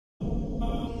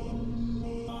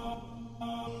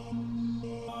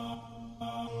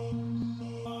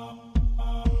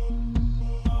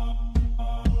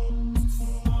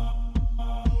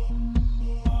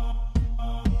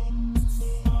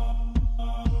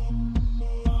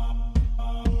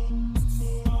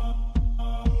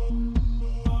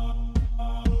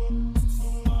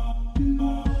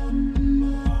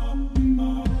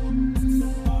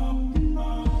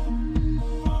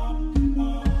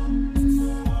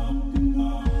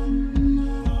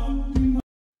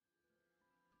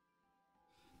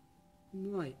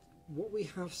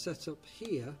have set up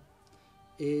here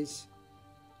is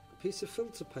a piece of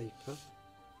filter paper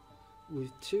with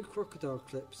two crocodile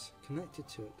clips connected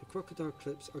to it. The crocodile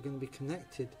clips are going to be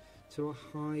connected to a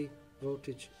high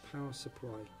voltage power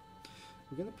supply.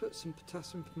 We're going to put some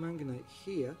potassium permanganate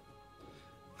here,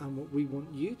 and what we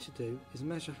want you to do is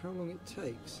measure how long it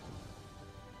takes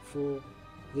for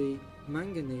the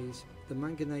manganese, the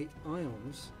manganate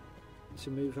ions, to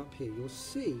move up here. You'll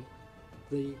see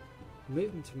the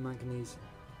movement of manganese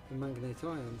and manganate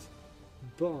ions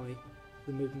by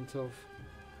the movement of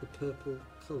the purple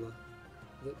colour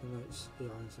that denotes the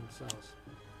ions themselves.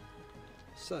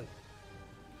 So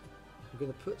I'm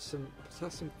going to put some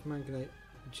potassium permanganate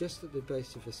just at the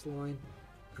base of this line,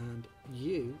 and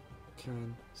you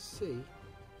can see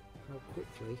how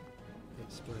quickly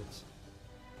it spreads.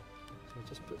 So I'll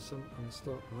just put some on the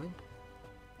start line.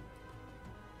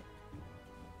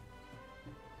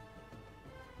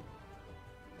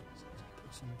 So just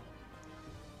put some here.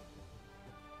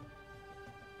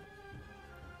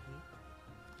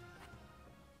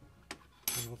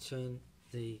 And I'll turn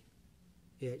the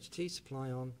EHT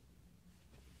supply on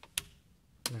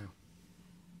now.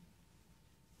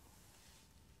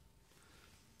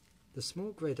 The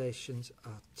small gradations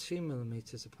are 2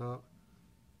 mm apart.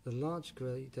 The large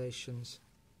gradations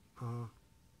are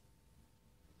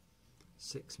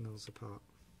 6 mils apart.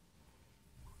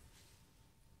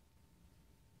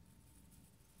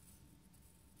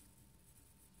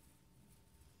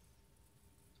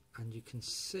 And you can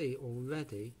see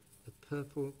already the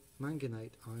purple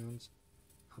manganate ions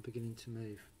are beginning to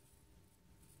move.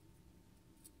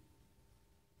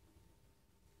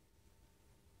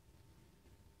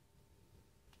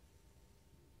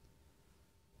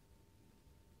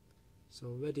 So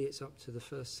already it's up to the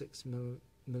first 6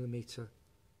 millimeter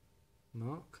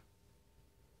mark.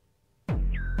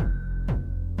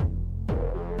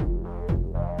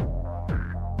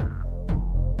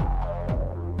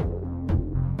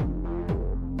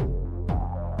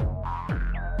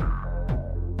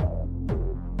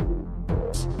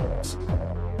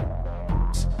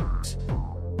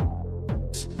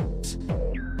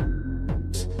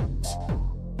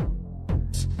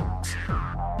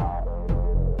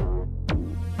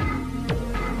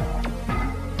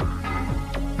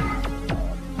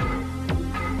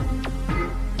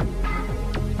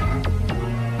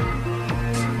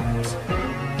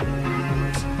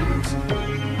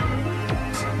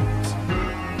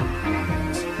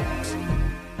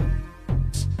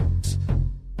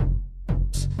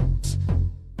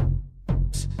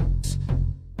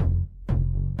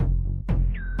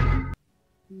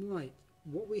 Right,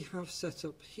 what we have set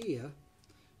up here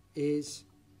is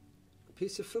a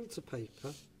piece of filter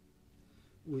paper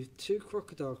with two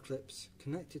crocodile clips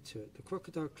connected to it. The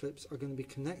crocodile clips are going to be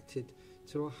connected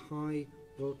to a high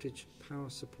voltage power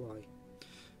supply.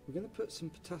 We're going to put some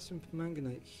potassium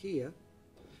permanganate here,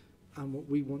 and what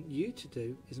we want you to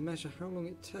do is measure how long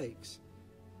it takes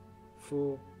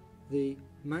for the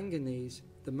manganese,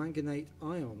 the manganate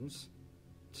ions,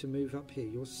 to move up here.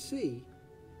 You'll see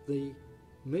the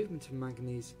movement of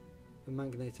manganese and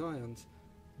manganate ions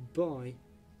by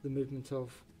the movement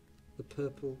of the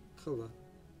purple colour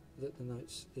that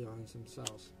denotes the ions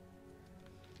themselves.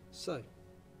 So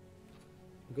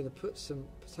I'm going to put some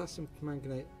potassium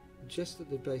permanganate just at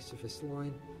the base of this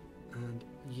line, and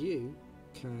you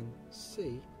can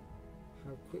see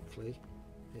how quickly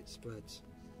it spreads.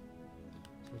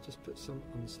 So I'll just put some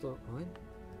on the start line.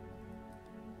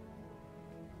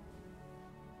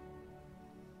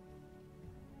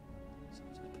 So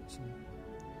I'll just put some here.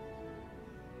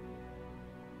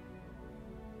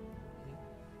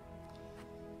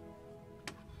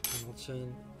 And I'll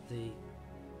turn the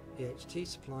EHT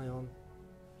supply on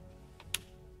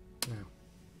now.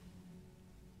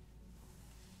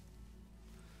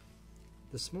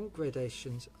 The small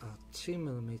gradations are 2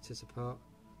 millimeters apart.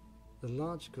 The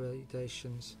large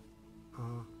gradations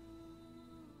are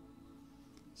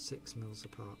 6 mils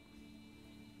apart.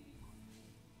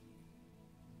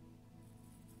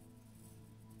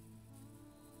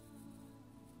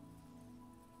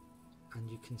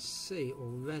 And you can see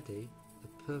already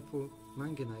the purple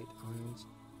manganate ions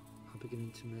are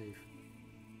beginning to move.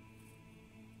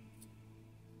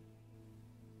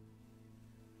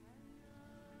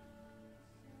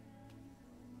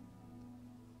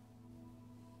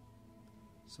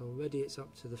 So already it's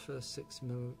up to the first 6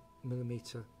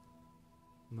 millimeter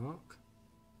mark.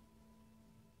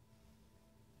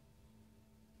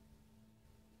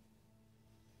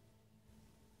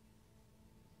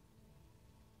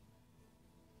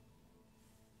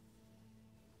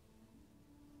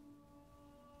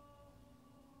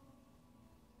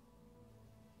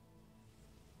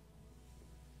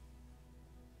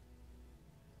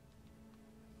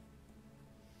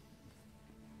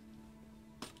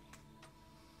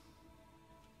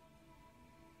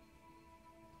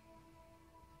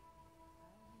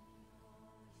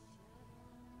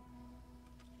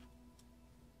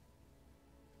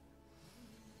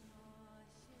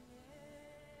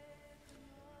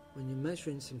 when you're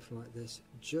measuring something like this,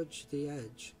 judge the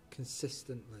edge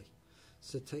consistently.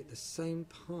 So take the same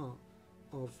part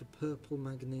of the purple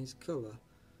manganese colour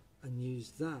and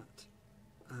use that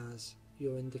as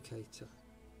your indicator.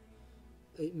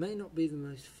 It may not be the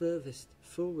most furthest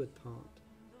forward part,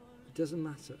 it doesn't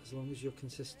matter as long as you're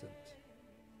consistent.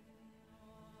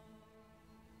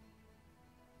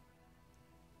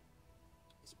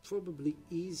 It's probably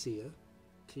easier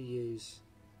to use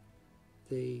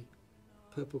the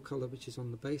purple colour which is on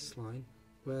the baseline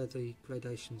where the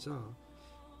gradations are.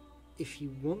 If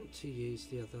you want to use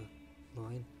the other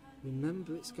line,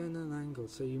 remember it's going at an angle,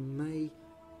 so you may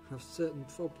have certain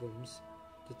problems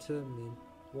determining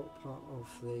what part of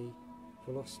the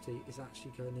velocity is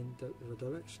actually going in the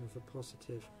direction of the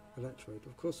positive electrode.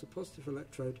 Of course, the positive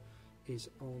electrode is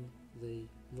on the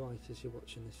right as you're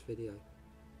watching this video.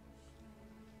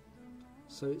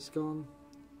 So it's gone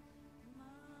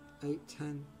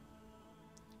 8-10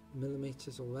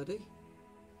 millimeters already.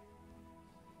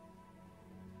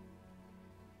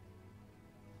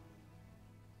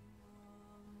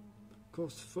 Of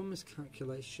course, from this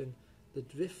calculation, the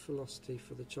drift velocity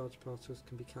for the charged particles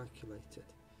can be calculated.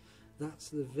 That's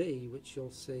the V which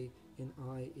you'll see in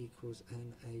I equals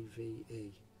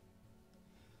NAVE.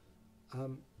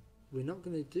 We're not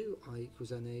going to do I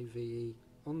equals NAVE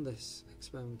on this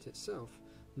experiment itself,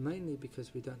 mainly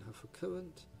because we don't have a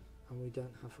current and we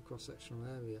don't have a cross-sectional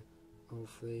area of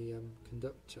the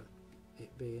conductor,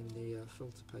 it being the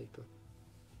filter paper.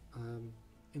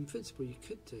 In principle you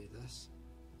could do this,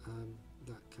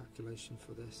 that calculation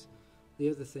for this. The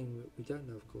other thing that we don't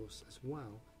know, of course, as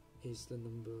well, is the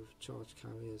number of charge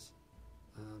carriers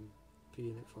per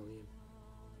unit volume.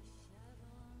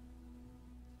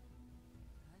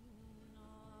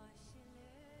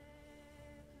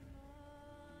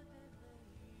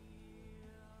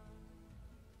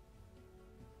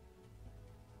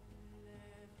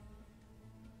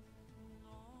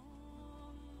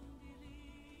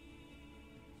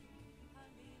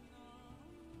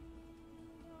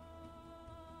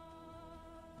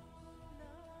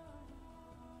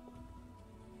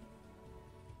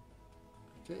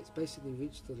 Okay, it's basically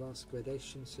reached the last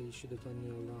gradation, so you should have done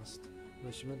your last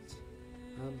measurement.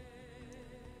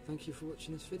 Thank you for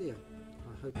watching this video.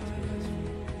 I hope it's been useful.